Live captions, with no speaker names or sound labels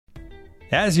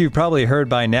As you've probably heard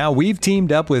by now, we've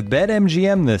teamed up with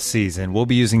BetMGM this season. We'll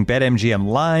be using BetMGM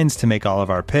lines to make all of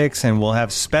our picks, and we'll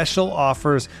have special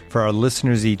offers for our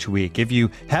listeners each week. If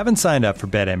you haven't signed up for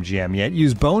BetMGM yet,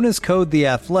 use bonus code The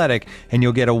Athletic, and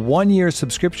you'll get a 1-year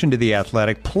subscription to The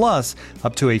Athletic, plus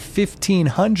up to a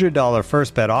 $1,500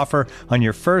 first bet offer on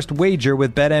your first wager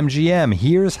with BetMGM.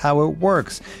 Here's how it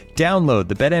works. Download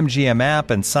the BetMGM app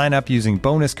and sign up using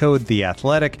bonus code The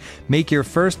Athletic. Make your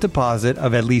first deposit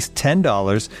of at least $10.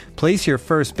 Place your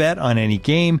first bet on any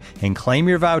game and claim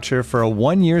your voucher for a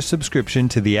 1-year subscription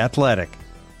to The Athletic.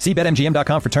 See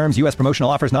BetMGM.com for terms. U.S. promotional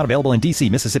offers not available in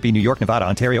D.C., Mississippi, New York, Nevada,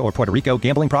 Ontario, or Puerto Rico.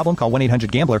 Gambling problem? Call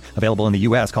 1-800-GAMBLER. Available in the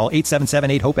U.S. Call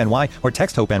 877-8-HOPE-NY or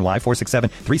text HOPE-NY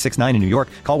 467-369 in New York.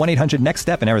 Call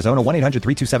 1-800-NEXT-STEP in Arizona.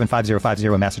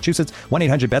 1-800-327-5050 in Massachusetts.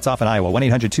 1-800-BETS-OFF in Iowa.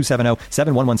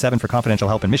 1-800-270-7117 for confidential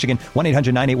help in Michigan.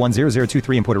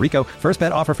 1-800-981-0023 in Puerto Rico. First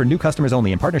bet offer for new customers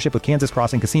only in partnership with Kansas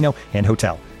Crossing Casino and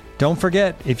Hotel. Don't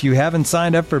forget, if you haven't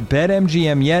signed up for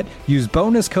BetMGM yet, use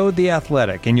bonus code The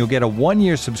Athletic, and you'll get a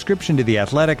 1-year subscription to The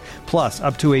Athletic, plus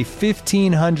up to a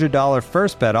 $1,500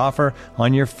 first bet offer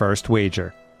on your first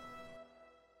wager.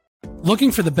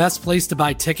 Looking for the best place to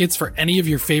buy tickets for any of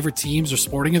your favorite teams or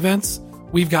sporting events?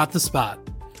 We've got the spot.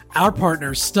 Our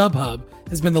partner, StubHub,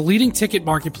 has been the leading ticket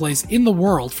marketplace in the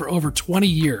world for over 20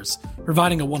 years,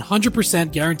 providing a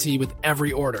 100% guarantee with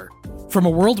every order. From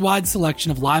a worldwide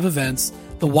selection of live events,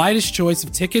 the widest choice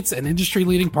of tickets and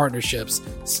industry-leading partnerships,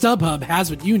 StubHub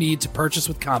has what you need to purchase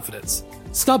with confidence.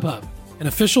 StubHub, an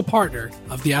official partner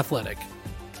of The Athletic.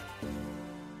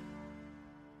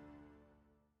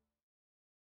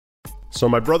 So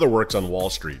my brother works on Wall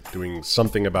Street doing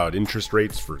something about interest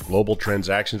rates for global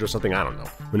transactions or something, I don't know.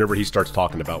 Whenever he starts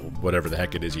talking about whatever the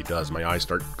heck it is he does, my eyes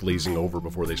start glazing over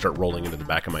before they start rolling into the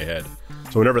back of my head.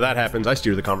 So whenever that happens, I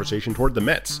steer the conversation toward the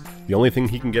Mets. The only thing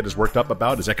he can get as worked up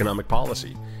about is economic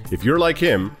policy. If you're like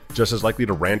him, just as likely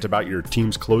to rant about your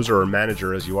team's closer or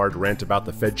manager as you are to rant about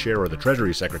the Fed chair or the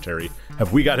Treasury Secretary,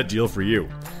 have we got a deal for you.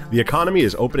 The economy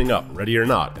is opening up, ready or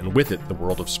not, and with it, the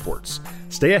world of sports.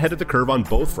 Stay ahead of the curve on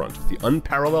both fronts with the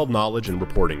unparalleled knowledge and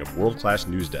reporting of world-class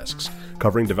news desks,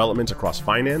 covering developments across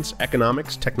finance,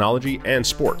 economics, technology, and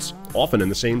sports, often in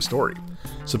the same story.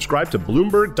 Subscribe to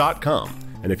Bloomberg.com,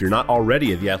 and if you're not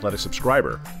already a The Athletic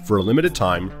subscriber, for a limited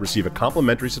time, receive a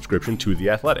complimentary subscription to The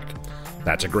Athletic.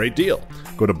 That's a great deal.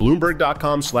 Go to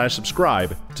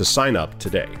Bloomberg.com/subscribe to sign up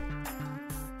today.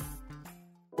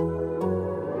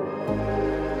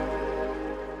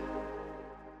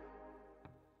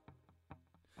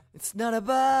 It's not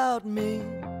about me.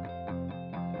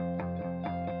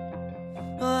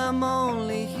 I'm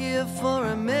only here for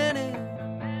a minute,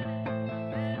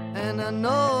 and I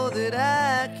know that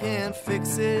I can't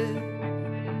fix it.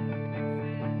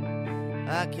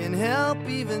 I can help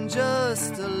even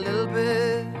just a little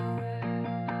bit.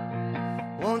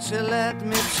 Won't you let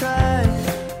me try?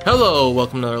 Hello,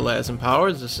 welcome to our Laz and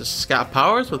Powers. This is Scott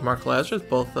Powers with Mark Lazarus,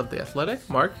 both of The Athletic.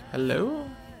 Mark, hello.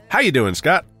 How you doing,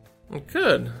 Scott?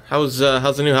 Good. How's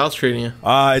the new house treating you?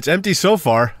 It's empty so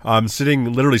far. I'm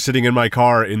literally sitting in my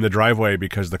car in the driveway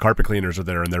because the carpet cleaners are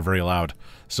there and they're very loud.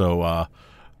 So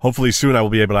hopefully soon I will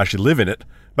be able to actually live in it.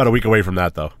 About a week away from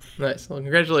that, though. Nice. Well,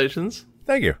 congratulations.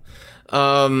 Thank you.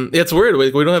 It's weird.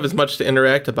 We don't have as much to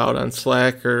interact about on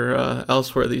Slack or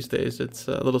elsewhere these days. It's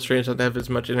a little strange not to have as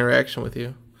much interaction with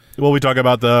you. Well, we talk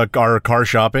about our car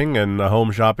shopping and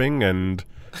home shopping and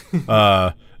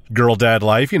girl dad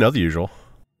life. You know, the usual.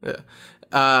 Yeah.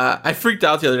 I freaked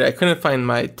out the other day. I couldn't find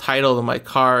my title to my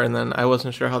car, and then I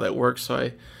wasn't sure how that works, so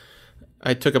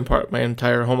I took apart my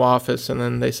entire home office, and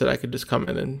then they said I could just come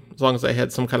in, and as long as I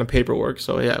had some kind of paperwork.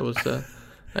 So yeah, it was.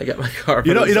 I got my car.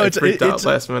 But I freaked out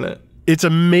last minute. It's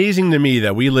amazing to me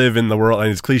that we live in the world, and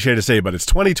it's cliche to say, but it's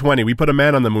 2020. We put a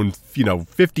man on the moon,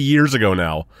 50 years ago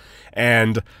now,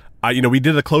 and we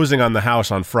did the closing on the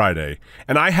house on Friday,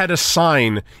 and I had to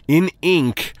sign in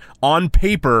ink on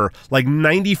paper like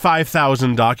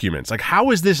 95,000 documents. Like,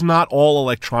 how is this not all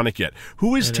electronic yet?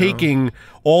 Who is taking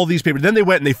all these papers? Then they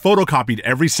went and they photocopied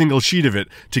every single sheet of it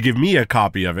to give me a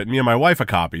copy of it, me and my wife a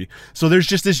copy. So there's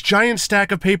just this giant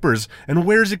stack of papers, and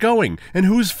where's it going? And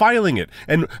who's filing it?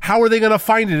 And how are they going to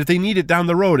find it if they need it down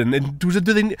the road?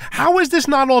 And how is this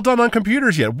not all done on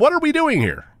computers yet? What are we doing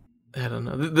here? I don't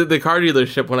know. The car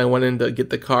dealership, when I went in to get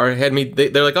the car, had me.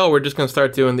 They're like, "Oh, we're just going to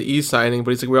start doing the e-signing,"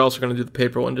 but he's like, "We're also going to do the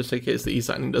paper one just in case the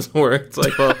e-signing doesn't work." It's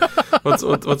like, well,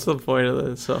 what's the point of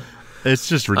this? So it's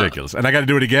just ridiculous, and I got to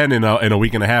do it again in a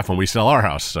week and a half when we sell our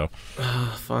house. So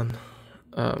fun.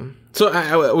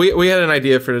 So we had an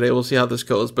idea for today. We'll see how this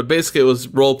goes, but basically, it was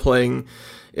role playing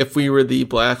if we were the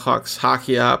Blackhawks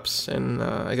hockey ops and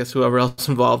I guess whoever else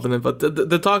involved in it, but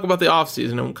to talk about the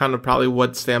offseason and kind of probably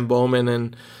what Stan Bowman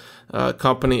and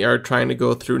company are trying to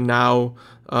go through now,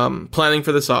 planning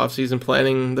for this offseason,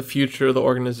 planning the future of the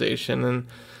organization.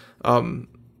 And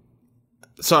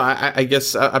so I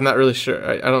guess I'm not really sure.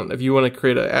 I don't. If you want to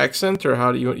create an accent, or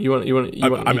how do you want?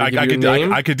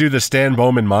 I could do the Stan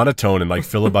Bowman monotone and like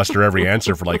filibuster every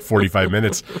answer for like 45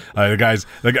 minutes. The guys,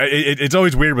 like it's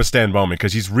always weird with Stan Bowman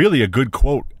because he's really a good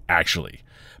quote actually,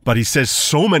 but he says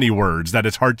so many words that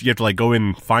it's hard. You have to like go in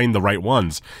and find the right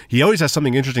ones. He always has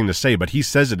something interesting to say, but he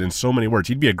says it in so many words.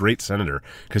 He'd be a great senator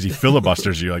because he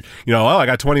filibusters you. Like, oh, I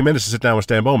got 20 minutes to sit down with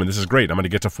Stan Bowman. This is great. I'm going to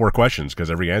get to 4 questions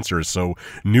because every answer is so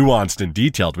nuanced and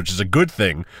detailed, which is a good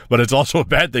thing, but it's also a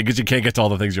bad thing because you can't get to all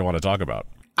the things you want to talk about.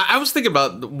 I was thinking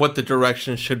about what the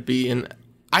direction should be, and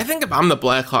I think if I'm the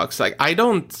Blackhawks, like I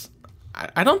don't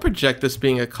project this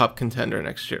being a cup contender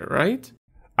next year, right?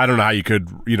 I don't know how you could,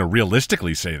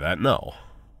 realistically say that. No.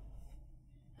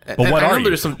 But what are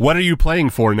you? What are you playing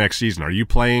for next season? Are you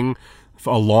playing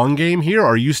a long game here, or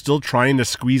are you still trying to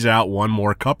squeeze out one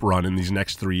more cup run in these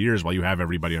next 3 years while you have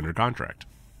everybody under contract?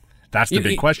 That's the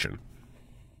big question.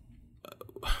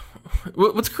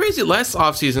 What's crazy, last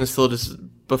offseason still just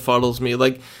befuddles me.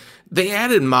 Like, they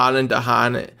added Maatta and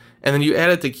DeHaan, and then you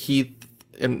added to Keith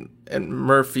and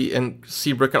Murphy and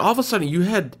Seabrook, and all of a sudden you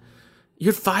had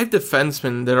 5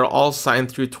 defensemen that are all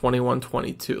signed through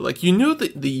 21-22. Like, you knew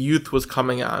that the youth was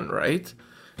coming on, right?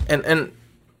 And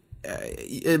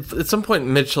at some point,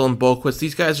 Mitchell and Boquist,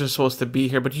 these guys are supposed to be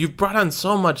here, but you've brought on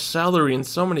so much salary and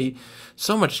so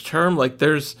much term. Like,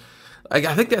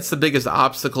 I think that's the biggest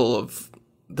obstacle of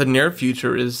the near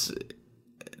future is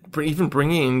even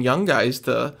bringing in young guys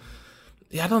to.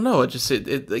 Yeah, I don't know.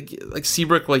 Like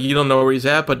Seabrook, like you don't know where he's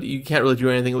at, but you can't really do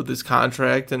anything with his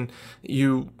contract, and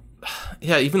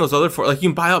yeah, even those other 4, like you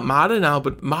can buy out Maatta now,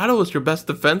 but Maatta was your best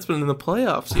defenseman in the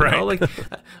playoffs. You know, like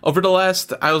over the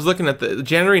last, I was looking at the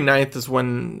January 9th is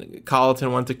when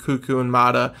Colleton went to Cuckoo and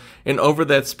Maatta, and over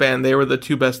that span, they were the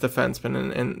 2 best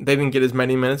defensemen, and they didn't get as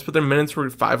many minutes, but their minutes were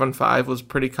 5-on-5 was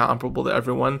pretty comparable to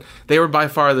everyone. They were by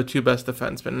far the 2 best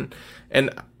defensemen, and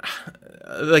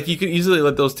like you could easily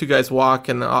let those 2 guys walk,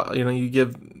 and you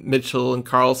give Mitchell and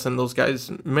Carlson those guys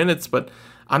minutes, but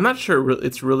I'm not sure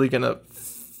it's really gonna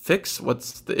fix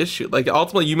what's the issue. Like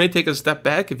ultimately, you may take a step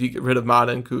back if you get rid of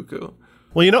Maatta and Cuckoo.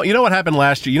 Well, you know what happened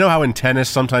last year? You know how in tennis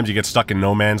sometimes you get stuck in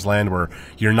no man's land where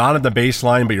you're not at the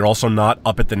baseline, but you're also not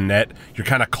up at the net. You're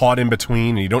kind of caught in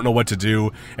between, and you don't know what to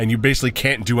do, and you basically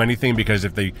can't do anything because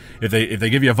if they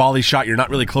give you a volley shot, you're not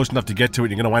really close enough to get to it.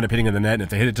 You're going to wind up hitting in the net, and if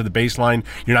they hit it to the baseline,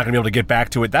 you're not going to be able to get back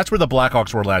to it. That's where the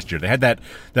Blackhawks were last year. They had that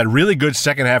really good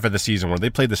second half of the season where they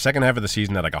played the second half of the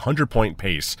season at like 100-point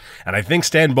pace, and I think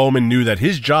Stan Bowman knew that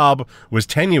his job was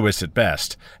tenuous at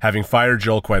best, having fired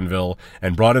Joel Quenneville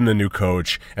and brought in the new coach,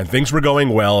 and things were going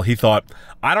well. He thought,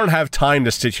 I don't have time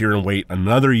to sit here and wait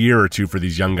another year or 2 for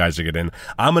these young guys to get in.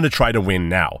 I'm going to try to win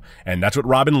now. And that's what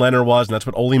Robin Lehner was, and that's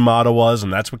what Olli Maatta was,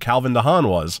 and that's what Calvin DeHaan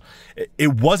was.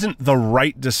 It wasn't the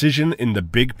right decision in the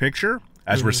big picture,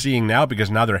 as we're seeing now,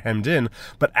 because now they're hemmed in.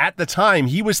 But at the time,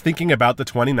 he was thinking about the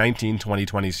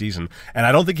 2019-2020 season, and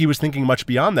I don't think he was thinking much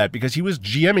beyond that because he was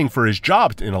GMing for his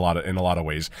job in a lot of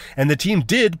ways. And the team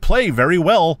did play very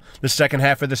well the second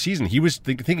half of the season. He was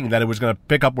thinking that it was going to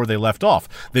pick up where they left off.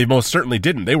 They most certainly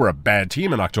didn't. They were a bad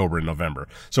team in October and November,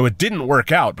 so it didn't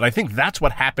work out. But I think that's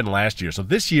what happened last year. So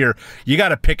this year, you got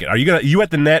to pick it. Are you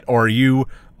at the net, or are you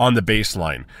on the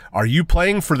baseline? Are you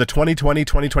playing for the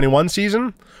 2020-2021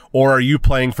 season, or are you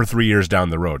playing for 3 years down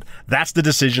the road? That's the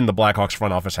decision the Blackhawks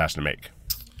front office has to make.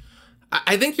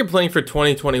 I think you're playing for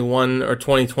 2021 or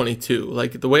 2022.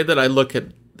 Like the way that I look at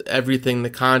everything,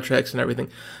 the contracts and everything,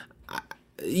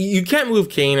 you can't move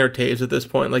Kane or Taves at this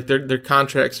point. Like their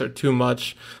contracts are too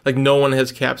much. Like no one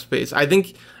has cap space. I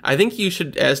think you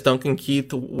should ask Duncan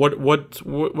Keith what's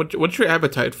your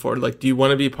appetite for? Like, do you want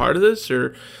to be part of this,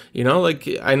 or like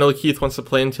I know Keith wants to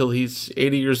play until he's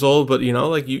 80 years old, but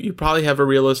like you probably have a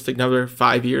realistic another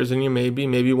 5 years in you,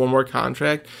 maybe one more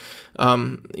contract.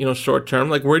 Short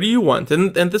term. Like, where do you want?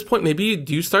 And at this point, maybe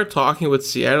do you start talking with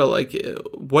Seattle? Like,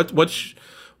 what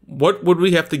would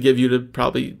we have to give you to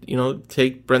probably,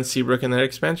 take Brent Seabrook in that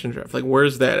expansion draft? Like,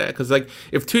 where's that at? Because, like,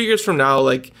 if 2 years from now,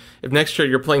 like, if next year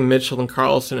you're playing Mitchell and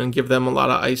Carlson and give them a lot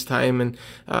of ice time and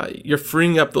you're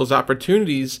freeing up those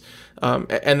opportunities,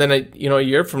 And then a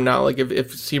year from now, like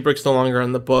if Seabrook's no longer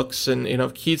on the books, and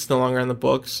if Keith's no longer on the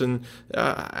books, and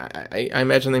I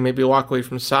imagine they maybe walk away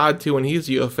from Saad too when he's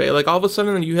UFA. Like all of a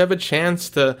sudden, you have a chance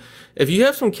to, if you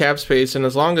have some cap space, and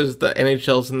as long as the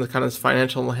NHL's in the kind of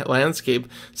financial landscape,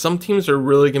 some teams are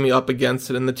really going to be up against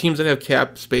it, and the teams that have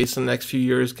cap space in the next few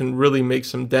years can really make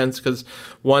some dents because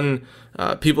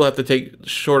people have to take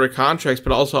shorter contracts,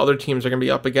 but also other teams are going to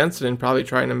be up against it and probably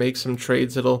trying to make some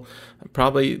trades that'll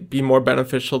probably be more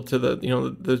beneficial to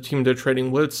the team they're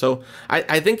trading with. So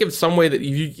I think if some way that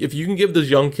if you can give those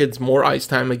young kids more ice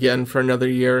time again for another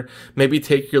year, maybe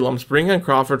take your lumps, bring in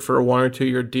Crawford for a 1 or 2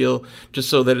 year deal just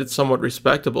so that it's somewhat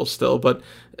respectable still, but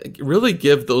really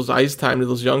give those ice time to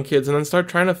those young kids and then start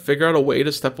trying to figure out a way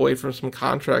to step away from some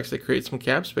contracts that create some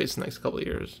cap space in the next couple of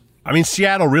years. I mean,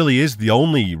 Seattle really is the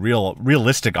only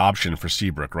realistic option for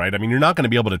Seabrook, right? I mean, you're not going to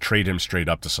be able to trade him straight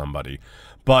up to somebody.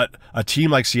 But a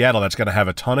team like Seattle that's going to have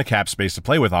a ton of cap space to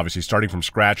play with, obviously starting from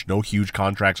scratch, no huge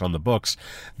contracts on the books,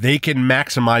 they can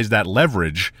maximize that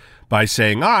leverage by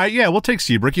saying, all right, yeah, we'll take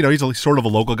Seabrook. He's sort of a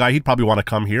local guy. He'd probably want to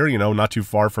come here, not too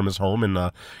far from his home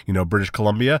in, British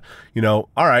Columbia. All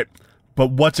right,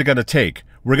 but what's it going to take?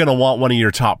 We're going to want one of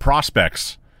your top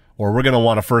prospects, or we're going to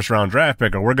want a first-round draft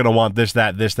pick, or we're going to want this,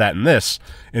 that, and this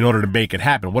in order to make it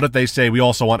happen. What if they say we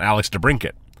also want Alex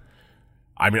DeBrincat?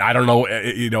 I mean, I don't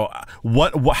know,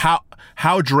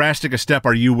 how drastic a step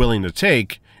are you willing to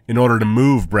take in order to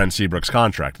move Brent Seabrook's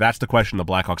contract? That's the question the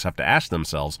Blackhawks have to ask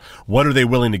themselves. What are they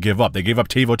willing to give up? They gave up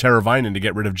Teuvo Teravainen to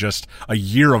get rid of just a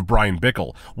year of Brian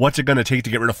Bickle. What's it going to take to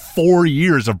get rid of 4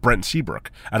 years of Brent Seabrook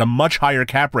at a much higher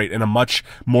cap rate and a much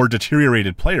more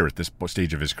deteriorated player at this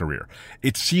stage of his career?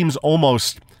 It seems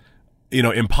almost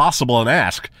impossible an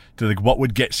ask to what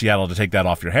would get Seattle to take that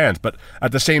off your hands. But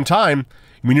at the same time,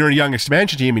 when you're a young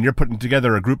expansion team and you're putting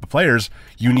together a group of players,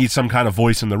 you need some kind of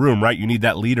voice in the room, right? You need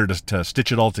that leader to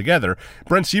stitch it all together.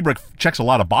 Brent Seabrook checks a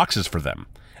lot of boxes for them.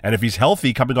 And if he's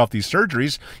healthy coming off these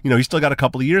surgeries, he's still got a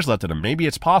couple of years left in him. Maybe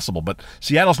it's possible, but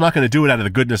Seattle's not going to do it out of the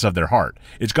goodness of their heart.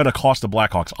 It's going to cost the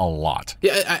Blackhawks a lot.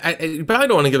 Yeah, I probably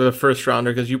don't want to give it a first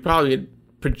rounder because you probably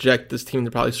project this team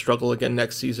to probably struggle again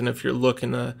next season if you're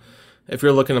looking to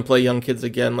play young kids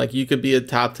again. Like you could be a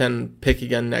top 10 pick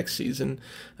again next season.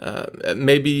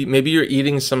 Maybe you're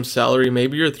eating some salary.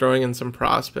 Maybe you're throwing in some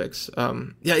prospects.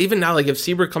 Even now, like if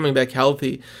Seabrook coming back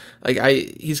healthy,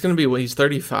 he's going to be he's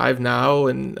 35 now,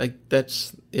 and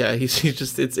he's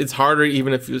just it's harder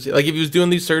even if he was doing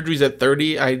these surgeries at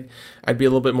 30. I'd be a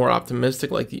little bit more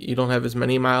optimistic. Like you don't have as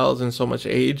many miles and so much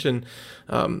age, and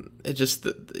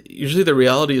usually the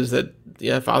reality is that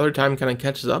father time kind of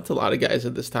catches up to a lot of guys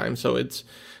at this time. So it's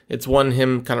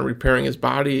him kind of repairing his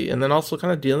body and then also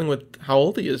kind of dealing with how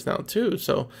old he is now too.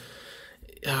 So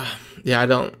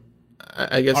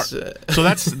I guess. So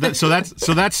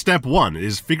that's step one,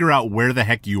 is figure out where the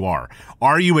heck you are.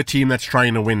 Are you a team that's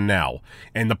trying to win now?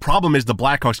 And the problem is the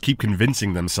Blackhawks keep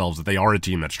convincing themselves that they are a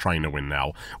team that's trying to win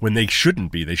now when they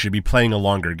shouldn't be. They should be playing a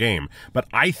longer game. But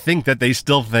I think that they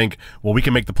still think, well, we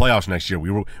can make the playoffs next year.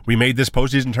 We made this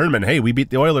postseason tournament. Hey, we beat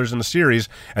the Oilers in the series,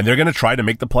 and they're going to try to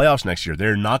make the playoffs next year.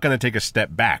 They're not going to take a step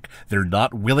back. They're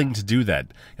not willing to do that.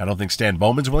 I don't think Stan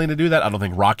Bowman's willing to do that. I don't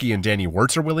think Rocky and Danny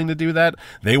Wirtz are willing to do that.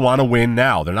 They want to win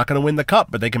now. They're not going to win the cup,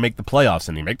 but they can make the playoffs.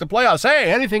 And you make the playoffs,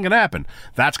 hey, anything can happen.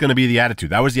 That's going to be the attitude.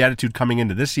 That was the attitude coming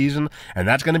into this season, and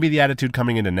that's going to be the attitude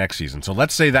coming into next season. So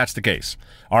let's say that's the case.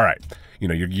 All right.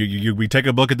 We take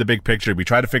a look at the big picture. We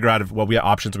try to figure out what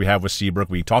options we have with Seabrook.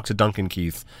 We talk to Duncan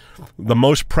Keith. The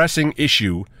most pressing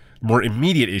issue, more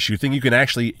immediate issue, thing you can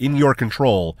actually, in your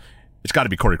control, it's got to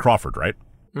be Corey Crawford, right?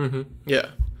 Mm-hmm. Yeah.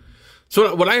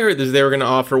 So what I heard is they were going to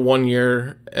offer 1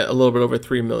 year a little bit over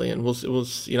 $3 million.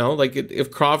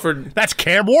 If Crawford, that's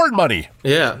Cam Ward money.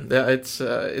 Yeah, it's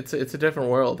a different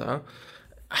world, huh?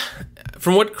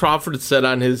 From what Crawford said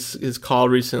on his call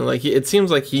recently, it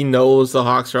seems like he knows the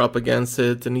Hawks are up against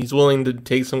it, and he's willing to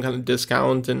take some kind of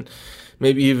discount and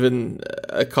maybe even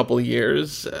a couple of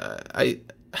years.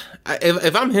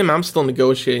 If I'm him, I'm still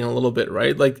negotiating a little bit,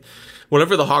 right? Like,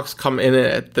 whatever the Hawks come in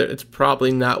at, it's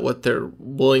probably not what they're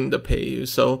willing to pay you.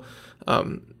 So,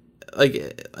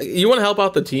 you want to help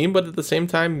out the team, but at the same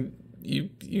time, you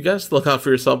guys look out for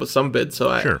yourself with some bids.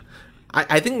 So sure.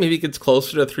 I think maybe it gets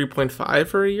closer to 3.5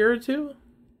 for a year or two.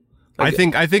 I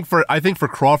think for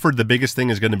Crawford, the biggest thing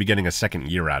is going to be getting a second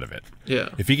year out of it. Yeah.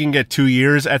 If he can get 2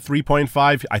 years at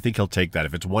 3.5, I think he'll take that.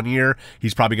 If it's 1 year,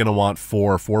 he's probably going to want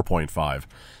 4.5.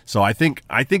 So I think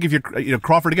if you're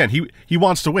Crawford again, he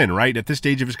wants to win, right? At this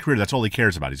stage of his career, that's all he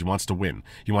cares about. Is he wants to win.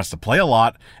 He wants to play a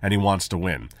lot and he wants to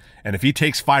win. And if he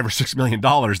takes $5 or $6 million,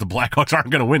 the Blackhawks aren't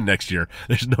going to win next year.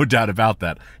 There's no doubt about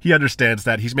that. He understands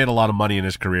that. He's made a lot of money in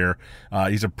his career.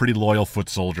 He's a pretty loyal foot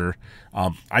soldier.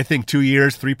 I think 2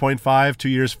 years, 3.5, 2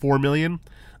 years, $4 million.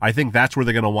 I think that's where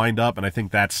they're going to wind up, and I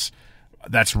think that's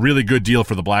really good deal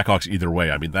for the Blackhawks either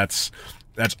way. I mean, that's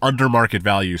under market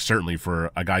value, certainly,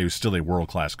 for a guy who's still a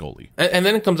world-class goalie. And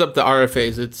then it comes up to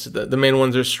RFAs. It's the main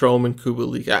ones are Strome and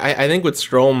Kubalik. I think with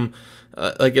Strome,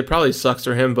 it probably sucks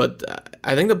for him, but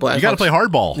I think the Blackhawks... You got to play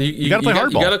hardball. You got to play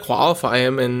hardball. You got to qualify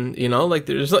him, and, he's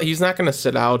not going to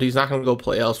sit out. He's not going to go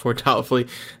play elsewhere, doubtfully.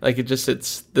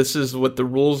 This is what the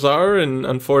rules are, and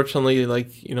unfortunately,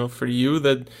 for you,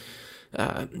 that...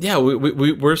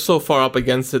 we're so far up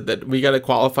against it that we got to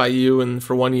qualify you and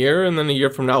for 1 year, and then a year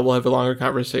from now we'll have a longer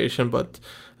conversation. But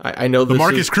I know the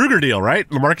Marcus Kruger deal, right?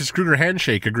 The Marcus Kruger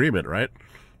handshake agreement, right?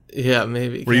 Yeah,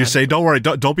 maybe. Where you say, "Don't worry,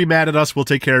 don't be mad at us. We'll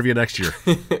take care of you next year."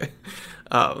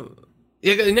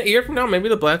 A year from now, maybe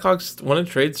the Blackhawks want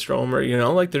to trade Strome,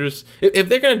 or there's if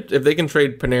they can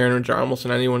trade Panarin or Jarmelson,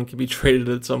 anyone can be traded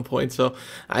at some point. So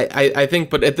I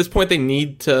think, but at this point they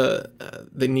need to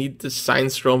sign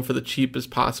Strome for the cheapest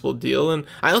possible deal, and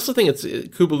I also think it's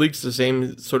Kubalik's the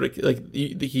same sort of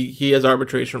he has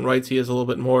arbitration rights, he has a little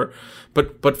bit more,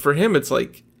 but for him it's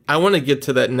I want to get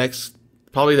to that next,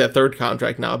 probably that third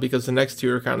contract now, because the next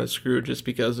two are kind of screwed just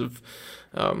because of.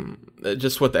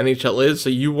 Just what the NHL is. So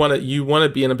you want to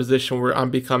be in a position where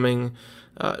I'm becoming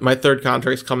my third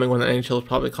contract's coming when the NHL is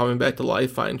probably coming back to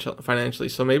life financially.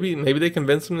 So maybe they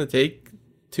convince him to take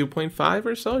 2.5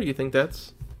 or so. You think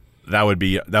that would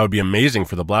be amazing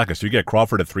for the Blackhawks. So you get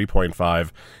Crawford at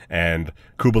 3.5 and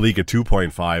Kubalik at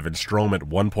 2.5 and Strome at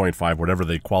 1.5, whatever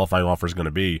the qualifying offer is going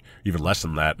to be, even less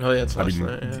than that. Oh yeah, it's less than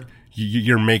that. Yeah.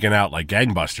 You're making out like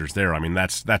gangbusters there. I mean,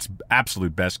 that's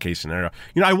absolute best case scenario.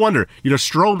 I wonder,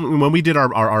 Strome, when we did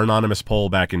our anonymous poll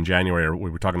back in January, we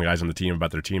were talking to guys on the team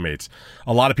about their teammates,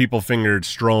 a lot of people fingered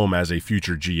Strome as a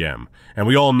future GM. And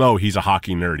we all know he's a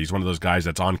hockey nerd. He's one of those guys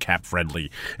that's on cap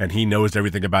friendly, and he knows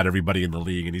everything about everybody in the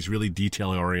league, and he's really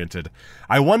detail oriented.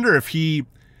 I wonder if he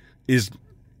is...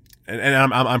 And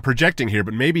I'm projecting here,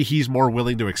 but maybe he's more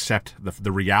willing to accept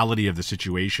the reality of the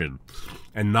situation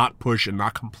and not push and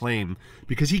not complain,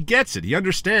 because he gets it. He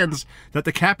understands that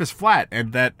the cap is flat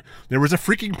and that there was a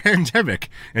freaking pandemic,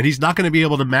 and he's not going to be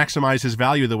able to maximize his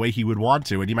value the way he would want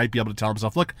to. And he might be able to tell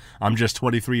himself, look, I'm just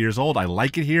 23 years old. I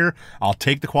like it here. I'll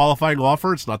take the qualifying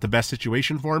offer. It's not the best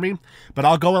situation for me, but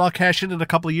I'll go and I'll cash in a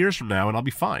couple of years from now and I'll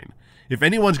be fine. If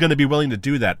anyone's going to be willing to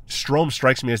do that, Strome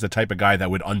strikes me as the type of guy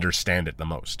that would understand it the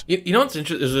most. You know what's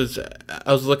interesting is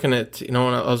I was looking at, when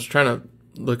I was trying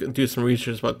to do some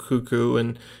research about Cuckoo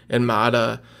and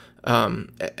Mata,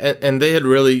 and they had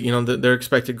really, their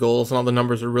expected goals and all the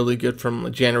numbers are really good from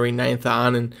January 9th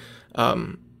on, and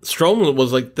Strome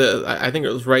was I think it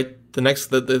was right.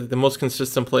 The most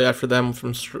consistent play after them was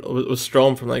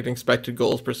Strome from an expected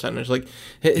goals percentage.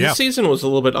 His season was a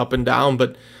little bit up and down,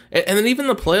 but and then even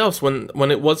the playoffs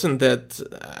when it wasn't that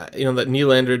that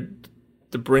Nylander,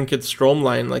 the Brinkett Strome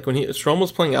line, when Strome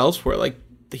was playing elsewhere,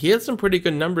 he had some pretty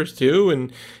good numbers too,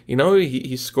 and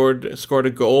he scored a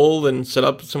goal and set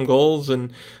up some goals,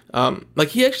 and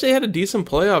he actually had a decent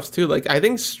playoffs too. I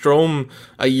think Strome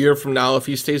a year from now, if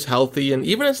he stays healthy, and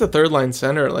even as the third line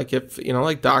center,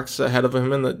 if Doc's ahead of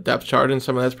him in the depth chart, and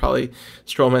some of that's probably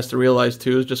Strome has to realize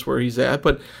too, is just where he's at.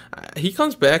 But he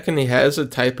comes back and he has a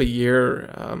type of year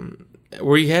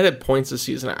where he had at points this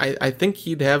season. I think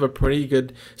he'd have a pretty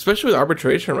good, especially with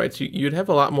arbitration rights. You'd have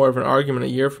a lot more of an argument a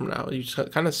year from now. You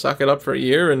just kind of suck it up for a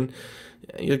year and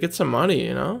you'll get some money,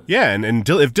 Yeah, and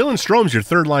if Dylan Strome's your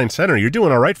third line center, you're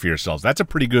doing all right for yourselves. That's a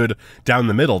pretty good down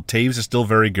the middle. Taves is still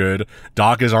very good.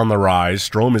 Doc is on the rise.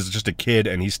 Strome is just a kid,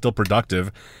 and he's still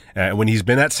productive. When he's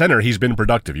been at center, he's been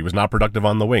productive. He was not productive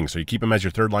on the wing, so you keep him as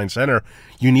your third line center.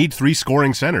 You need 3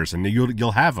 scoring centers, and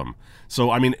you'll have them.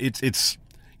 So I mean, it's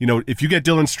if you get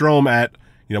Dylan Strome at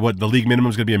what the league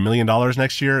minimum is going to be $1 million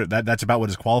next year, that's about what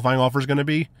his qualifying offer is going to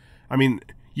be. I mean,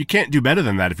 you can't do better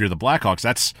than that if you're the Blackhawks.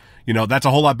 That's a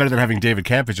whole lot better than having David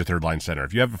Kampf as your third line center.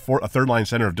 If you have a third line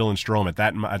center of Dylan Strome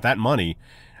at that money,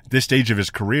 at this stage of his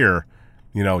career,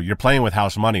 you're playing with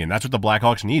house money, and that's what the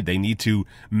Blackhawks need. They need to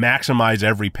maximize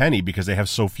every penny because they have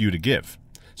so few to give.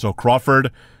 So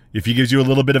Crawford, if he gives you a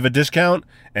little bit of a discount,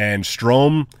 and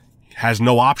Strome has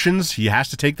no options, he has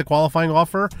to take the qualifying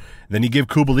offer, then you give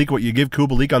Kubalik what you give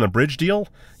Kubalik on the bridge deal,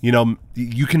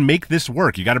 you can make this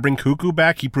work. You got to bring Cuckoo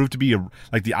back. He proved to be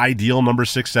the ideal number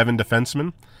 6-7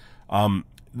 defenseman.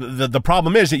 the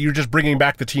problem is that you're just bringing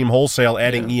back the team wholesale,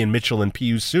 adding Ian Mitchell and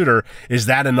Pius Suter. Is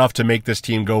that enough to make this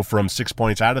team go from 6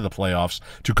 points out of the playoffs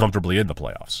to comfortably in the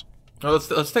playoffs? Well,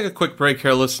 let's take a quick break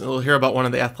here. We'll hear about one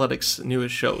of the Athletics'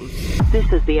 newest shows.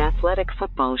 This is the Athletic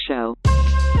Football Show.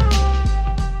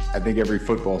 I think every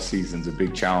football season's a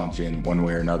big challenge in one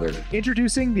way or another.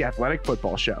 Introducing the Athletic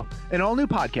Football Show, an all-new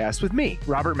podcast with me,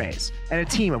 Robert Mays, and a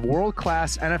team of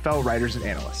world-class NFL writers and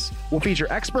analysts. We'll feature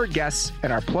expert guests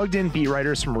and our plugged-in beat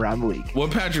writers from around the league.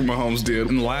 What Patrick Mahomes did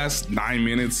in the last 9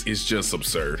 minutes is just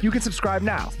absurd. You can subscribe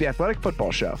now to the Athletic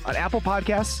Football Show on Apple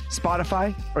Podcasts,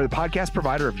 Spotify, or the podcast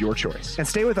provider of your choice. And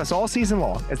stay with us all season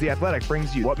long as the Athletic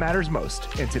brings you what matters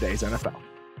most in today's NFL.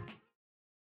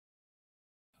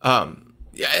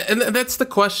 Yeah, and that's the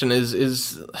question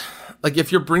is like,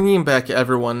 if you're bringing back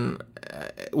everyone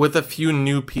with a few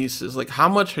new pieces, like how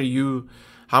much are you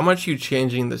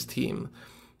changing this team?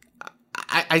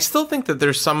 I still think that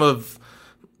there's some of,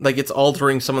 like, it's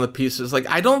altering some of the pieces. Like,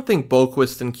 I don't think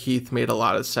Boquist and Keith made a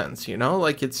lot of sense, you know?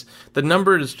 Like, it's, the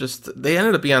numbers just, they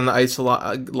ended up being on the ice a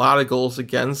lot of goals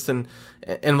against, and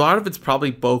a lot of it's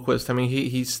probably Boquist. I mean,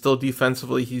 he's still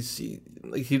defensively,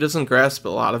 he doesn't grasp a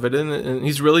lot of it, and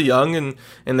he's really young,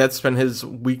 and that's been his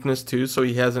weakness too, so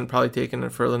he hasn't probably taken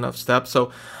it further enough steps.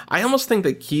 So I almost think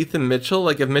that Keith and Mitchell,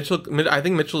 like, I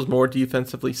think Mitchell's more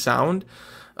defensively sound.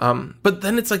 But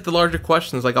then it's like the larger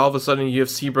questions, like all of a sudden you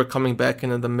have Seabrook coming back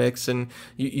into the mix, and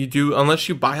you do, unless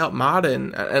you buy out Mata,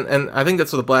 and I think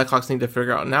that's what the Blackhawks need to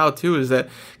figure out now too, is that,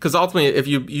 because ultimately if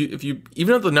you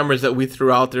even if the numbers that we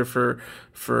threw out there for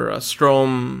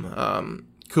Strome,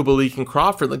 Kubalik, and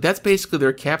Crawford, like, that's basically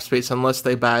their cap space unless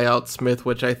they buy out Smith,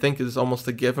 which I think is almost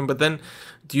a given. But then,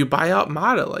 do you buy out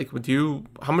Mata? Like, what do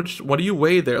you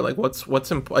weigh there? Like,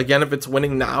 again, if it's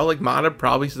winning now, like, Mata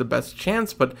probably is the best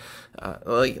chance, but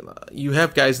like, you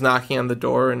have guys knocking on the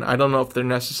door, and I don't know if they're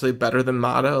necessarily better than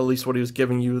Mata, at least what he was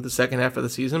giving you the second half of the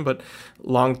season, but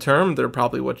long term, they're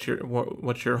probably what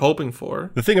you're hoping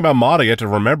for. The thing about Mata, you have to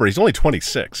remember, he's only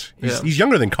 26. He's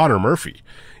younger than Connor Murphy.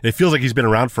 It feels like he's been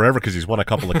around forever because he's won a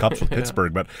couple of cups with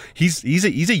Pittsburgh, but he's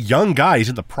a young guy. He's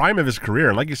in the prime of his career,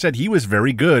 and like you said, he was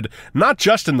very good, not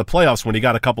just in the playoffs when he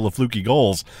got a couple of fluky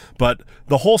goals, but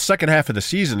the whole second half of the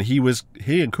season, he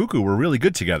and Cuckoo were really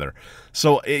good together.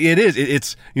 So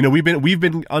it's you know, we've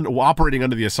been operating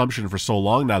under the assumption for so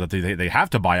long now that they have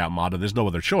to buy out Mata. There's no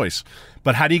other choice.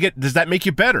 But how do you does that make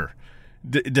you better?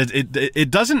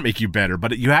 It doesn't make you better,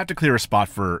 but you have to clear a spot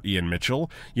for Ian Mitchell.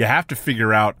 You have to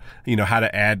figure out, you know, how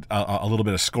to add a little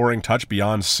bit of scoring touch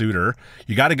beyond Suter.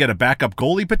 You got to get a backup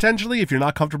goalie potentially if you're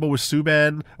not comfortable with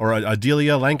Subban or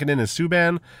Adelia, Lankinen, and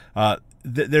Subban.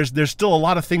 There's still a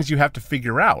lot of things you have to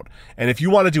figure out, and if you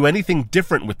want to do anything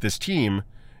different with this team,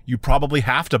 you probably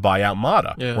have to buy out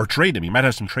Mata or trade him. You might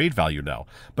have some trade value now,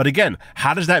 but again,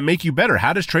 how does that make you better?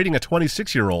 How does trading a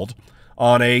 26-year-old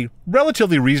on a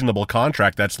relatively reasonable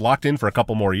contract that's locked in for a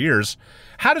couple more years,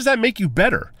 how does that make you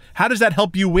better? How does that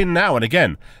help you win now? And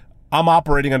again, I'm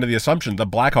operating under the assumption the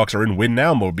Blackhawks are in win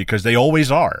now mode because they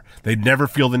always are. They never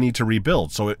feel the need to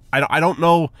rebuild. So I don't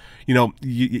know, you know,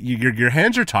 your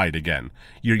hands are tied again.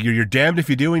 You're damned if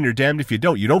you do and you're damned if you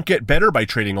don't. You don't get better by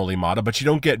trading Olli Mata, but you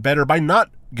don't get better by not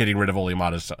getting rid of Olli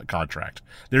Mata's contract.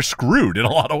 They're screwed in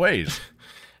a lot of ways.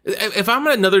 If I'm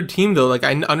at another team, though, like,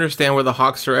 I understand where the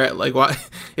Hawks are at. Like, why?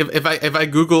 If I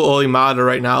Google Olli Mata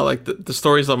right now, like, the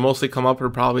stories that mostly come up are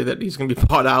probably that he's going to be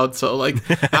bought out. So, like,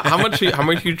 how much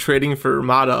are you trading for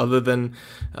Mata other than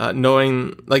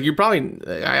knowing, like, you probably,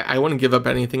 I wouldn't give up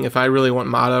anything if I really want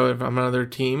Mata if I'm another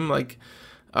team. Like,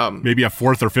 maybe a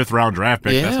 4th or 5th round draft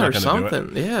pick. Yeah, that's not or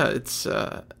something. Do it. Yeah, it's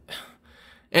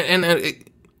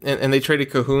and they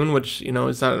traded Cahoon, which, you know,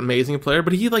 is not an amazing player,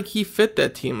 but he fit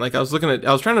that team. Like, I'm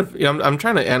trying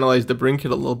to analyze DeBrincat a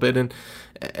little bit, and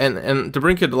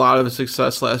DeBrincat, a lot of his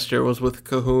success last year was with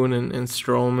Cahoon and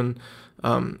Strome,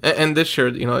 and this year,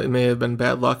 you know, it may have been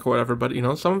bad luck or whatever, but, you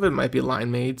know, some of it might be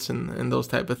line mates and those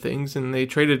type of things. And they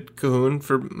traded Cahoon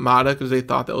for Mata because they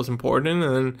thought that was important,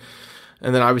 and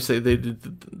then obviously they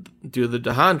did do the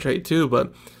DeHaan trade too,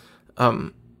 but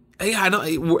yeah,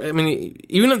 I mean,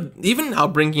 even now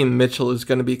bringing in Mitchell is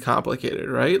going to be complicated,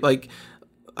 right? Like,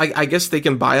 I guess they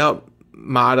can buy out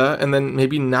Mata and then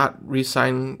maybe not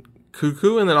re-sign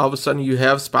Cuckoo, and then all of a sudden you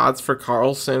have spots for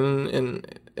Carlson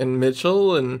and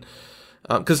Mitchell, and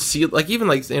because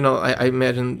I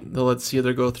imagine they'll let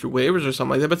Sealer go through waivers or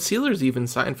something like that. But Sealer's even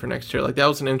signed for next year. Like, that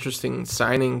was an interesting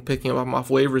signing, picking him off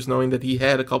waivers, knowing that he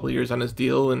had a couple of years on his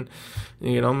deal, and,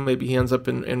 you know, maybe he ends up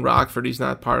in Rockford. He's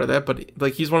not part of that, but,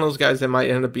 like, he's one of those guys that might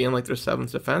end up being like their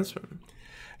 7th defenseman.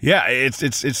 Yeah,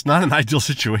 it's not an ideal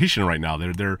situation right now.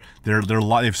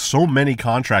 They have so many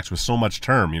contracts with so much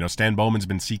term. You know, Stan Bowman's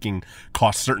been seeking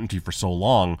cost certainty for so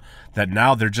long that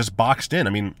now they're just boxed in.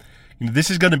 I mean, this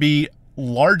is going to be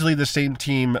largely the same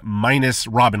team minus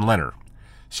Robin Lehner.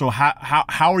 So how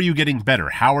are you getting better?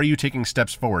 How are you taking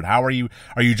steps forward? Are you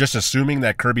just assuming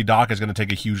that Kirby Dach is going to take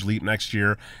a huge leap next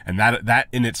year, and that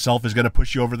in itself is going to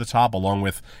push you over the top, along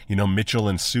with Mitchell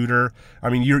and Suter? I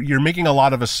mean, you're making a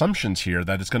lot of assumptions here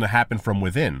that it's going to happen from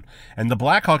within, and the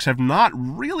Blackhawks have not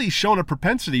really shown a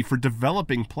propensity for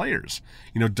developing players.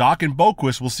 Dach and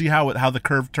Boqvist, we'll see how the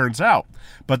curve turns out,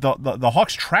 but the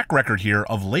Hawks' track record here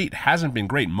of late hasn't been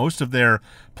great. Most of their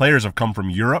players have come from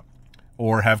Europe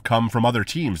or have come from other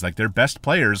teams. Like, their best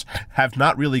players have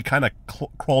not really kind of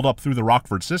crawled up through the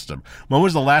Rockford system. When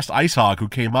was the last Ice Hog who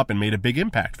came up and made a big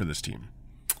impact for this team?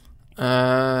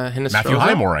 Matthew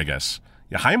Highmore, I guess.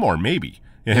 Yeah, Highmore, maybe.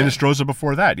 Yeah, Hinostroza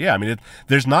before that. Yeah, I mean,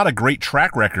 there's not a great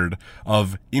track record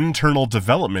of internal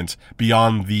development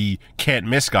beyond the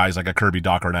can't-miss guys like a Kirby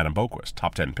Dach or an Adam Boqvist,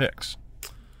 top 10 picks.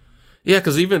 Yeah,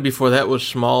 because even before that was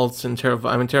Schmaltz and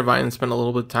Teravainen spent a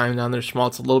little bit of time down there,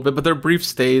 Schmaltz a little bit, but they're brief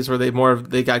stays where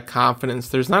they got confidence.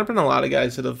 There's not been a lot of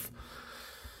guys that have,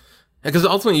 because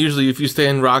ultimately, usually, if you stay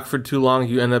in Rockford too long,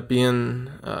 you end up being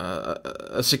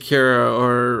a Sekera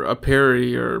or a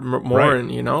Perry or Morin.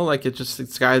 Right.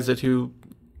 It's guys that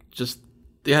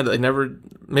they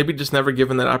never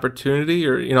given that opportunity,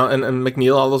 or and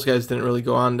McNeil, all those guys didn't really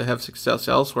go on to have success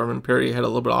elsewhere. I mean, Perry had a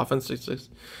little bit of offensive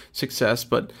success,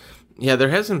 but. Yeah, there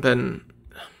hasn't been.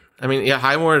 I mean,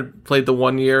 Highmore played the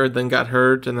 1 year, then got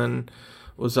hurt, and then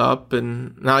was up,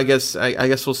 and now I guess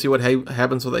we'll see what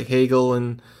happens with Hagel,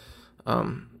 and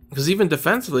because even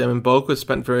defensively, I mean, Boqvist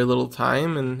spent very little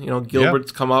time, and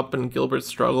Gilbert's come up, and Gilbert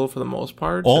struggled for the most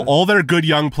part. All their good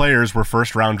young players were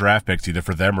first round draft picks, either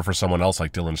for them or for someone else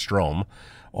like Dylan Strome,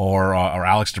 or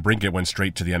Alex DeBrincat went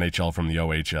straight to the NHL from the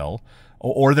OHL.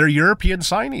 Or they're European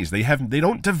signees. They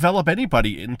don't develop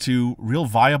anybody into real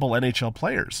viable NHL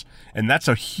players. And that's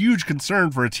a huge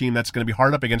concern for a team that's going to be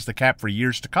hard up against the cap for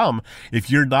years to come if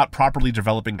you're not properly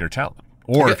developing their talent.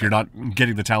 Or if you're not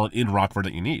getting the talent in Rockford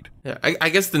that you need. Yeah, I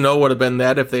guess the no would have been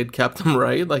that if they'd kept him,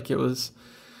 right? Like, it was...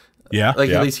 At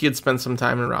least he had spent some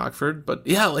time in Rockford. But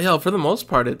for the most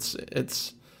part,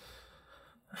 it's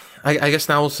I guess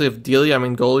now we'll see if Delia, I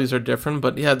mean, goalies are different,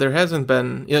 but there hasn't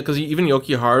been, because even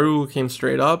Yoki Haru came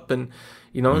straight up, and,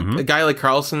 a guy like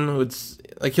Carlson,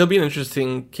 he'll be an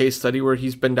interesting case study where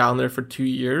he's been down there for 2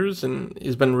 years and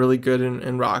he's been really good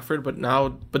in Rockford, but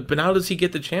now does he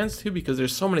get the chance to, because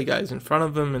there's so many guys in front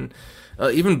of him, and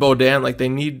even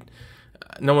Beaudin,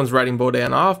 no one's writing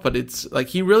Beaudin off, but it's like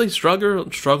he really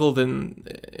struggled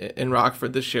in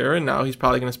Rockford this year, and now he's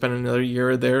probably going to spend another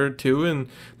year there too, and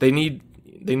they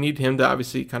need him to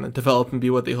obviously kind of develop and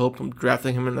be what they hope from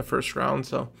drafting him in the first round.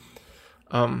 So,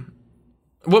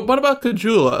 what about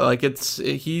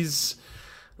Kajula? He's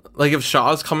if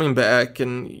Shaw's coming back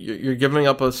and you're giving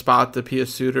up a spot to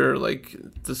Pius Suter,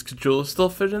 does Kajula still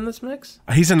fit in this mix?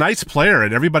 He's a nice player,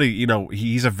 and everybody,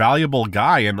 he's a valuable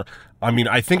guy, and I mean,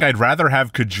 I think I'd rather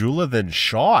have Kajula than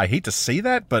Shaw. I hate to say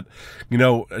that, but,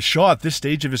 Shaw at this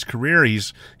stage of his career,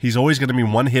 he's always going to be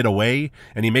one hit away,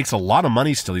 and he makes a lot of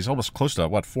money still. He's almost close to,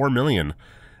 $4 million?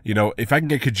 If I can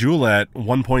get Kajula at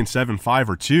 1.75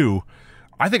 or 2,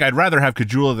 I think I'd rather have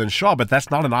Kajula than Shaw, but that's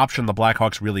not an option the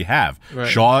Blackhawks really have. Right.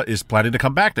 Shaw is planning to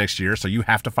come back next year, so you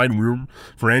have to find room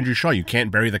for Andrew Shaw. You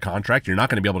can't bury the contract. You're not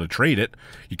going to be able to trade it.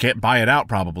 You can't buy it out,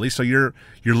 probably. So you're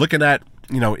looking at,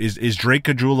 is Drake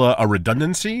Kajula a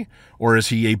redundancy, or is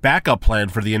he a backup plan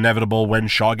for the inevitable when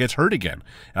Shaw gets hurt again?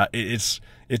 It's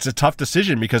a tough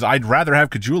decision, because I'd rather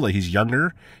have Kajula. He's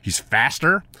younger, he's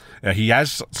faster, he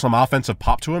has some offensive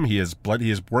pop to him. He has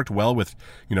worked well with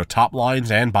top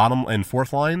lines and bottom and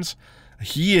fourth lines.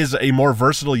 He is a more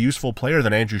versatile, useful player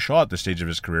than Andrew Shaw at this stage of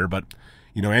his career. But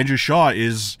Andrew Shaw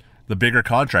is the bigger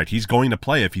contract. He's going to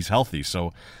play if he's healthy.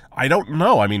 So I don't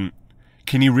know. I mean,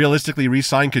 can you realistically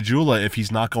re-sign Kajula if he's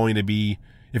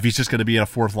just going to be a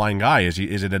fourth line guy? Is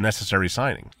it a necessary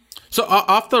signing? So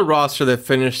off the roster that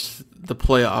finished the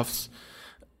playoffs,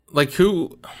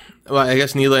 who? Well, I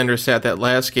guess Nylander sat that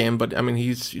last game, but I mean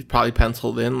he's probably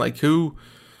penciled in. Who?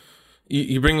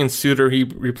 You bring in Suter, he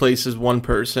replaces one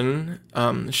person.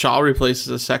 Shaw replaces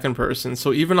a second person.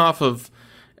 So even off of,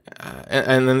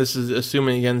 and then this is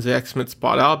assuming again Zach Smith's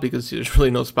bought out because there's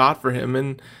really no spot for him.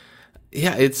 And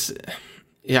I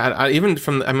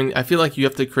feel like you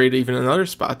have to create even another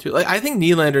spot too. I think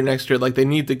Nylander next year, they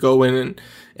need to go in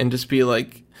and just be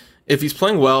if he's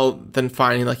playing well, then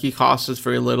fine. Like, he costs us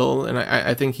very little, and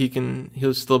I think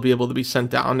he'll still be able to be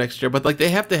sent down next year. But like, they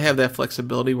have to have that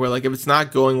flexibility where, like, if it's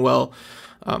not going well,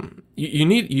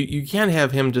 you can't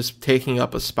have him just taking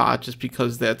up a spot just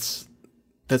because that's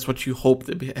what you hope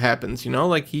that happens.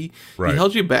 Like he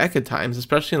held you back at times,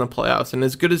 especially in the playoffs. And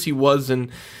as good as he was in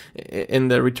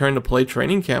the return to play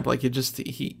training camp, like he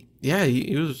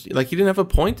was like, he didn't have a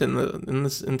point in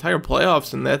this entire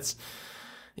playoffs, and that's.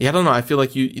 Yeah, I don't know. I feel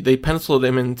like they penciled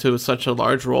him into such a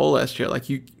large role last year. Like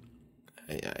you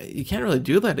can't really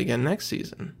do that again next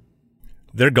season.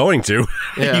 They're going to.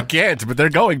 Yeah. You can't, but they're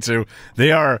going to.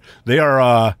 They are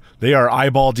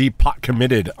eyeball deep pot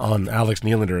committed on Alex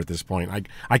Nylander at this point.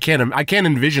 I can't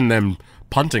envision them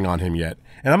punting on him yet.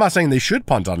 And I'm not saying they should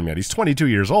punt on him yet. He's 22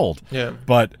 years old. Yeah.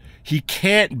 But he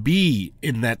can't be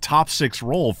in that top 6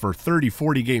 role for 30,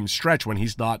 40 game stretch when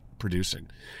he's not producing.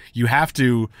 You have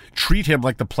to treat him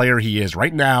like the player he is.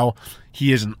 Right now,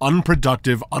 he is an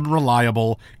unproductive,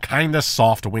 unreliable, kind of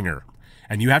soft winger.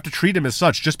 And you have to treat him as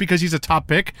such. Just because he's a top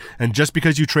pick and just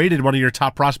because you traded one of your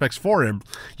top prospects for him,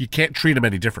 you can't treat him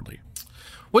any differently.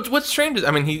 What's strange is,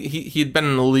 I mean, he'd been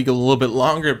in the league a little bit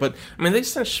longer, but I mean, they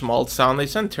sent Schmaltz down, they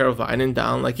sent Teravainen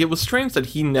down. Like, it was strange that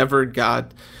he never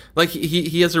got. Like,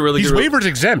 he has a really He's good... waivers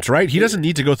exempt, right? He doesn't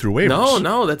need to go through waivers.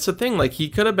 No, that's the thing. Like, he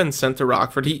could have been sent to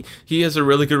Rockford. He has a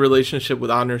really good relationship with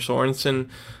Anders Sorensen,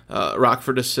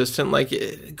 Rockford assistant.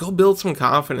 Like, go build some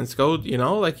confidence. Go,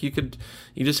 like, you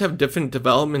just have different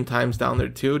development times down there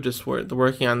too, just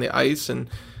working on the ice. And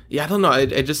yeah, I don't know.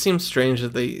 It just seems strange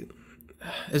that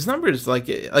his numbers, like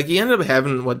he ended up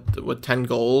having what 10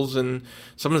 goals, and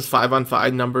some of his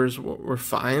 5-on-5 numbers were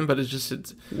fine, but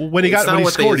when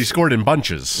he scored in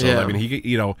bunches. So yeah. I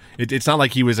mean, it's not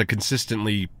like he was a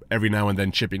consistently every now and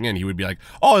then chipping in. He would be like,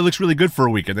 oh, it looks really good for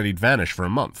a week, and then he'd vanish for a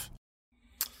month.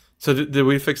 So did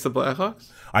we fix the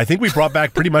Blackhawks? I think we brought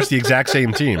back pretty much the exact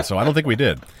same team, so I don't think we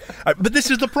did. But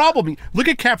this is the problem. Look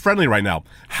at Cap Friendly right now.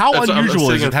 How unusual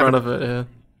is it? In front of it, yeah.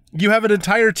 You have an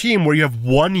entire team where you have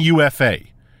one UFA.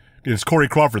 It's Corey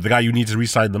Crawford, the guy you need to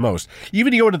re-sign the most.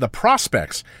 Even you go into the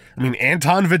prospects. I mean,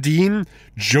 Anton Vadin,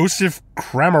 Joseph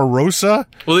Cramarosa,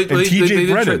 and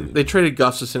TJ Brennan. They traded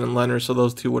Gustafsson and Leonard, so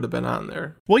those two would have been on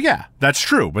there. Well, yeah, that's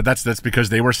true, but that's because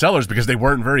they were sellers because they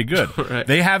weren't very good. Right.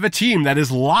 They have a team that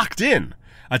is locked in,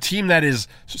 a team that is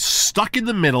stuck in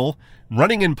the middle,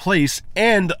 running in place,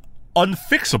 and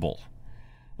unfixable.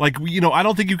 Like, I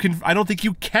don't think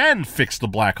you can fix the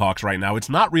Blackhawks right now. It's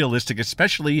not realistic,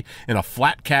 especially in a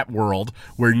flat cap world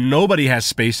where nobody has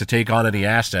space to take on any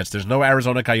assets. There's no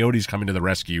Arizona Coyotes coming to the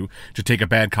rescue to take a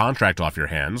bad contract off your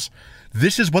hands.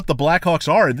 This is what the Blackhawks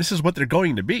are, and this is what they're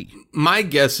going to be. My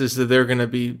guess is that they're going to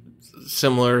be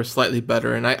similar, slightly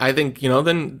better, and I think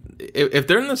then if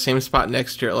they're in the same spot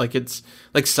next year, like it's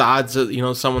like Saad's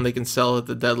someone they can sell at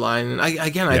the deadline, and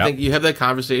I think you have that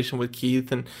conversation with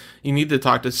Keith, and you need to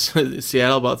talk to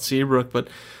Seattle about Seabrook, but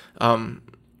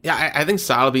I think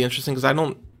Saad will be interesting because I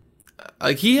don't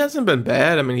like, he hasn't been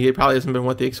bad. I mean, he probably hasn't been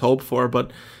what the X hoped for,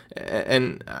 but he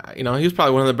was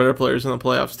probably one of the better players in the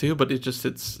playoffs too, but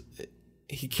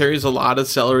he carries a lot of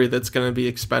salary that's going to be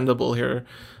expendable here.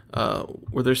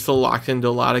 Where they're still locked into a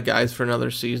lot of guys for another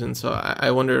season, so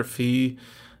I wonder if he,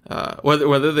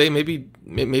 whether they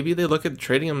maybe they look at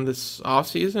trading him this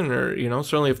offseason, or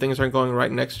certainly if things aren't going right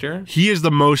next year. He is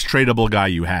the most tradable guy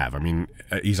you have. I mean,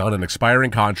 he's on an expiring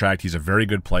contract. He's a very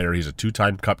good player. He's a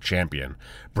 2-time Cup champion.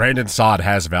 Brandon Saad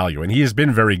has value, and he has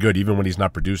been very good even when he's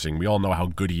not producing. We all know how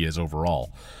good he is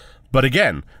overall. But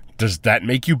again, does that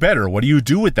make you better? What do you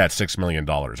do with that $6 million?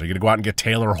 Are you going to go out and get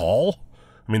Taylor Hall?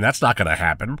 I mean, that's not going to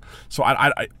happen. So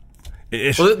I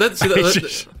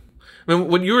mean,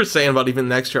 what you were saying about even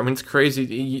next year, I mean, it's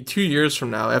crazy. 2 years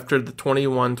from now, after the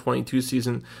 21-22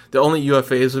 season, the only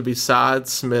UFAs would be Saad,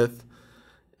 Smith,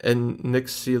 and Nick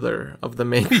Seeler of the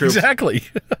main group. Exactly.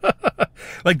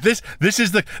 Like this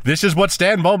is what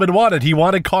Stan Bowman wanted. He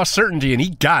wanted cost certainty, and he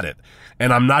got it.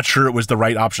 And I'm not sure it was the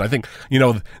right option. I think,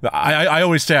 I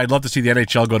always say I'd love to see the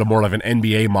NHL go to more of an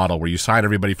NBA model where you sign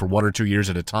everybody for 1 or 2 years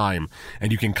at a time,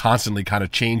 and you can constantly kind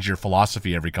of change your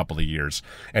philosophy every couple of years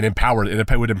and it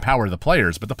would empower the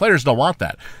players. But the players don't want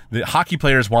that. The hockey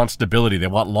players want stability. They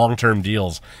want long-term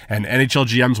deals, and NHL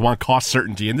GMs want cost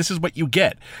certainty. And this is what you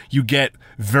get. You get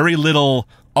very little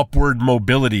upward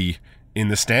mobility in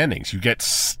the standings. You get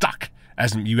stuck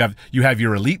As you have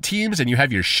your elite teams and you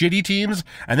have your shitty teams,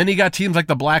 and then you got teams like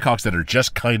the Blackhawks that are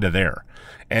just kind of there.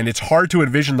 And it's hard to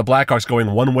envision the Blackhawks going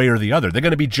one way or the other. They're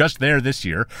going to be just there this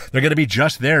year. They're going to be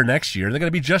just there next year. They're going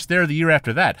to be just there the year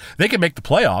after that. They can make the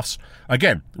playoffs.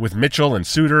 Again, with Mitchell and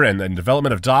Suter and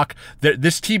development of Doc,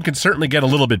 this team can certainly get a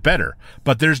little bit better.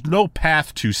 But there's no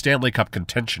path to Stanley Cup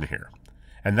contention here.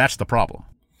 And that's the problem.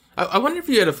 I wonder if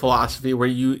you had a philosophy where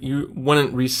you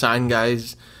wouldn't re-sign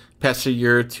guys past a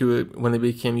year or two when they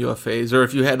became UFAs, or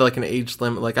if you had like an age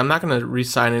limit, like I'm not going to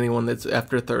re-sign anyone that's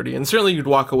after 30, and certainly you'd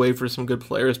walk away for some good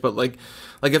players, but like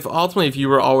if you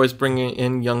were always bringing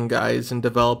in young guys and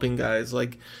developing guys,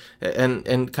 like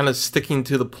and kind of sticking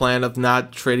to the plan of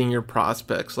not trading your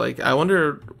prospects, like I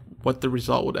wonder what the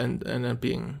result would end up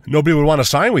being. Nobody would want to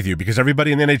sign with you because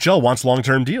everybody in the NHL wants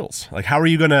long-term deals. Like, how are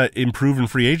you going to improve in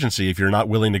free agency if you're not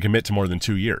willing to commit to more than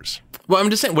 2 years? Well,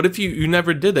 I'm just saying, what if you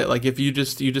never did that? Like, if you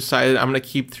decided I'm going to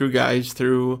keep through guys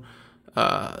through,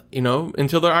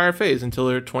 until they're RFAs, until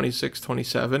they're 26,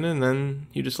 27, and then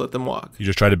you just let them walk. You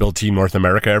just try to build Team North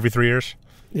America every 3 years?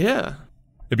 Yeah.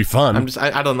 It'd be fun.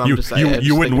 I don't know.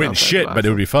 You wouldn't win shit, but it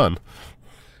would be fun.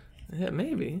 Yeah,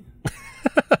 maybe.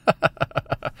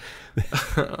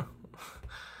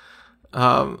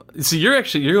 So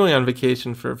you're going on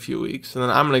vacation for a few weeks, and then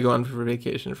I'm going to go on for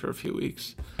vacation for a few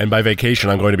weeks. And by vacation,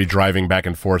 I'm going to be driving back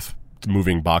and forth,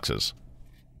 moving boxes.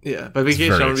 Yeah, by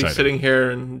vacation, I'm going to be sitting here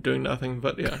and doing nothing,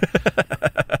 but yeah.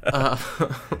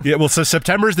 Yeah, well, so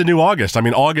September is the new August. I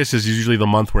mean, August is usually the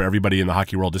month where everybody in the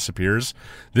hockey world disappears.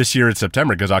 This year it's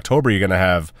September because October you're going to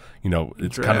have,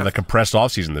 it's kind of the compressed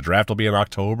offseason. The draft will be in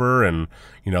October, and,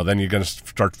 then you're going to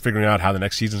start figuring out how the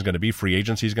next season is going to be. Free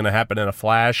agency is going to happen in a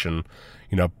flash, and,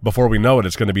 before we know it,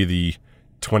 it's going to be the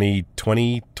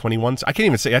 2020-21. I can't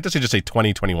even say, I have to just say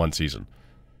 2021 season.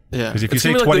 Yeah, because if you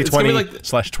say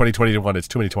 2020/2021, it's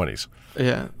too many 20s.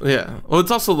 Yeah. Well, it's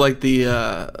also like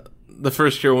the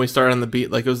first year when we started on the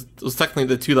beat, like it was technically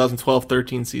the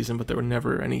 2012-13 season, but there were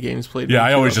never any games played. Yeah,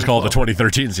 I always just call it the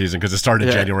 2013 season because it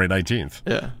started January 19th.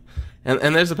 Yeah,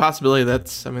 and there's a possibility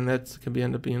that could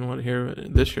end up being one here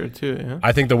this year too. Yeah,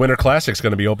 I think the Winter Classic's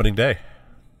going to be opening day.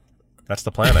 That's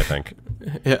the plan, I think.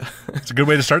 Yeah, it's a good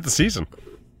way to start the season.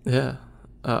 Yeah.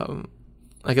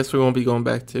 I guess we won't be going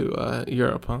back to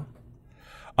Europe, huh?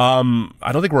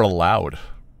 I don't think we're allowed.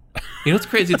 What's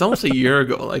crazy? It's almost a year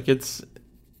ago. Like that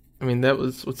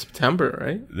was September,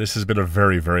 right? This has been a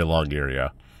very, very long year, yeah.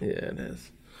 Yeah, it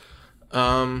is.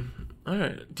 All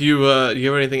right. Do you have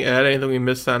anything to add? Anything we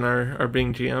missed on our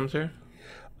being GMs here?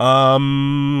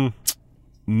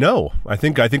 No. I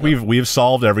think we've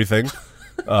solved everything.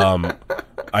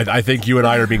 I think you and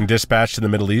I are being dispatched to the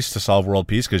Middle East to solve world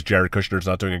peace because Jared Kushner's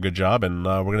not doing a good job, and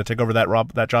we're going to take over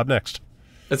that job next.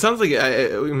 It sounds like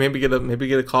we maybe get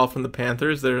a call from the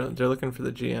Panthers. They're looking for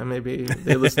the GM. Maybe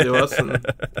they listen to us. And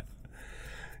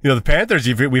the Panthers.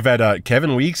 We've had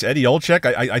Kevin Weeks, Eddie Olczyk.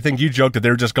 I think you joked that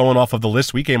they're just going off of the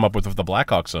list we came up with the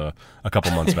Blackhawks a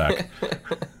couple months back.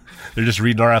 They're just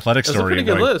reading our athletic story and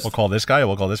going, we'll call this guy,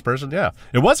 we'll call this person. Yeah,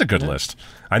 it was a good list.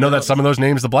 I know that some of those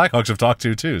names the Blackhawks have talked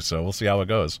to too, so we'll see how it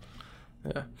goes.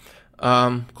 Yeah.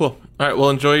 Cool. All right, well,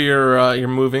 enjoy your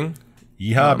moving.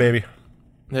 Yeehaw, baby.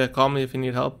 Yeah, call me if you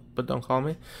need help, but don't call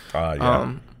me.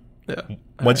 Yeah. Yeah.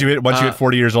 Once you hit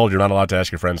 40 years old, you're not allowed to ask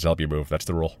your friends to help you move. That's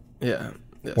the rule. Yeah.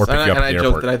 Yes. Or pick you up at the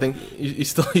airport. Joke that I think you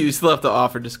still have to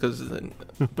offer just because,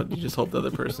 but you just hope the other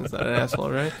person's not an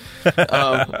asshole, right?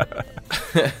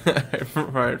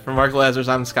 Right. For Mark Lazarus,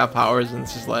 I'm Scott Powers, and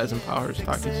this is Laz and Powers.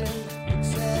 Talk to you soon.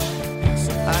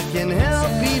 I can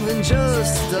help even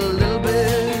just a little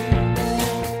bit.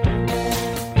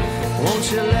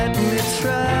 Won't you let me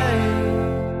try?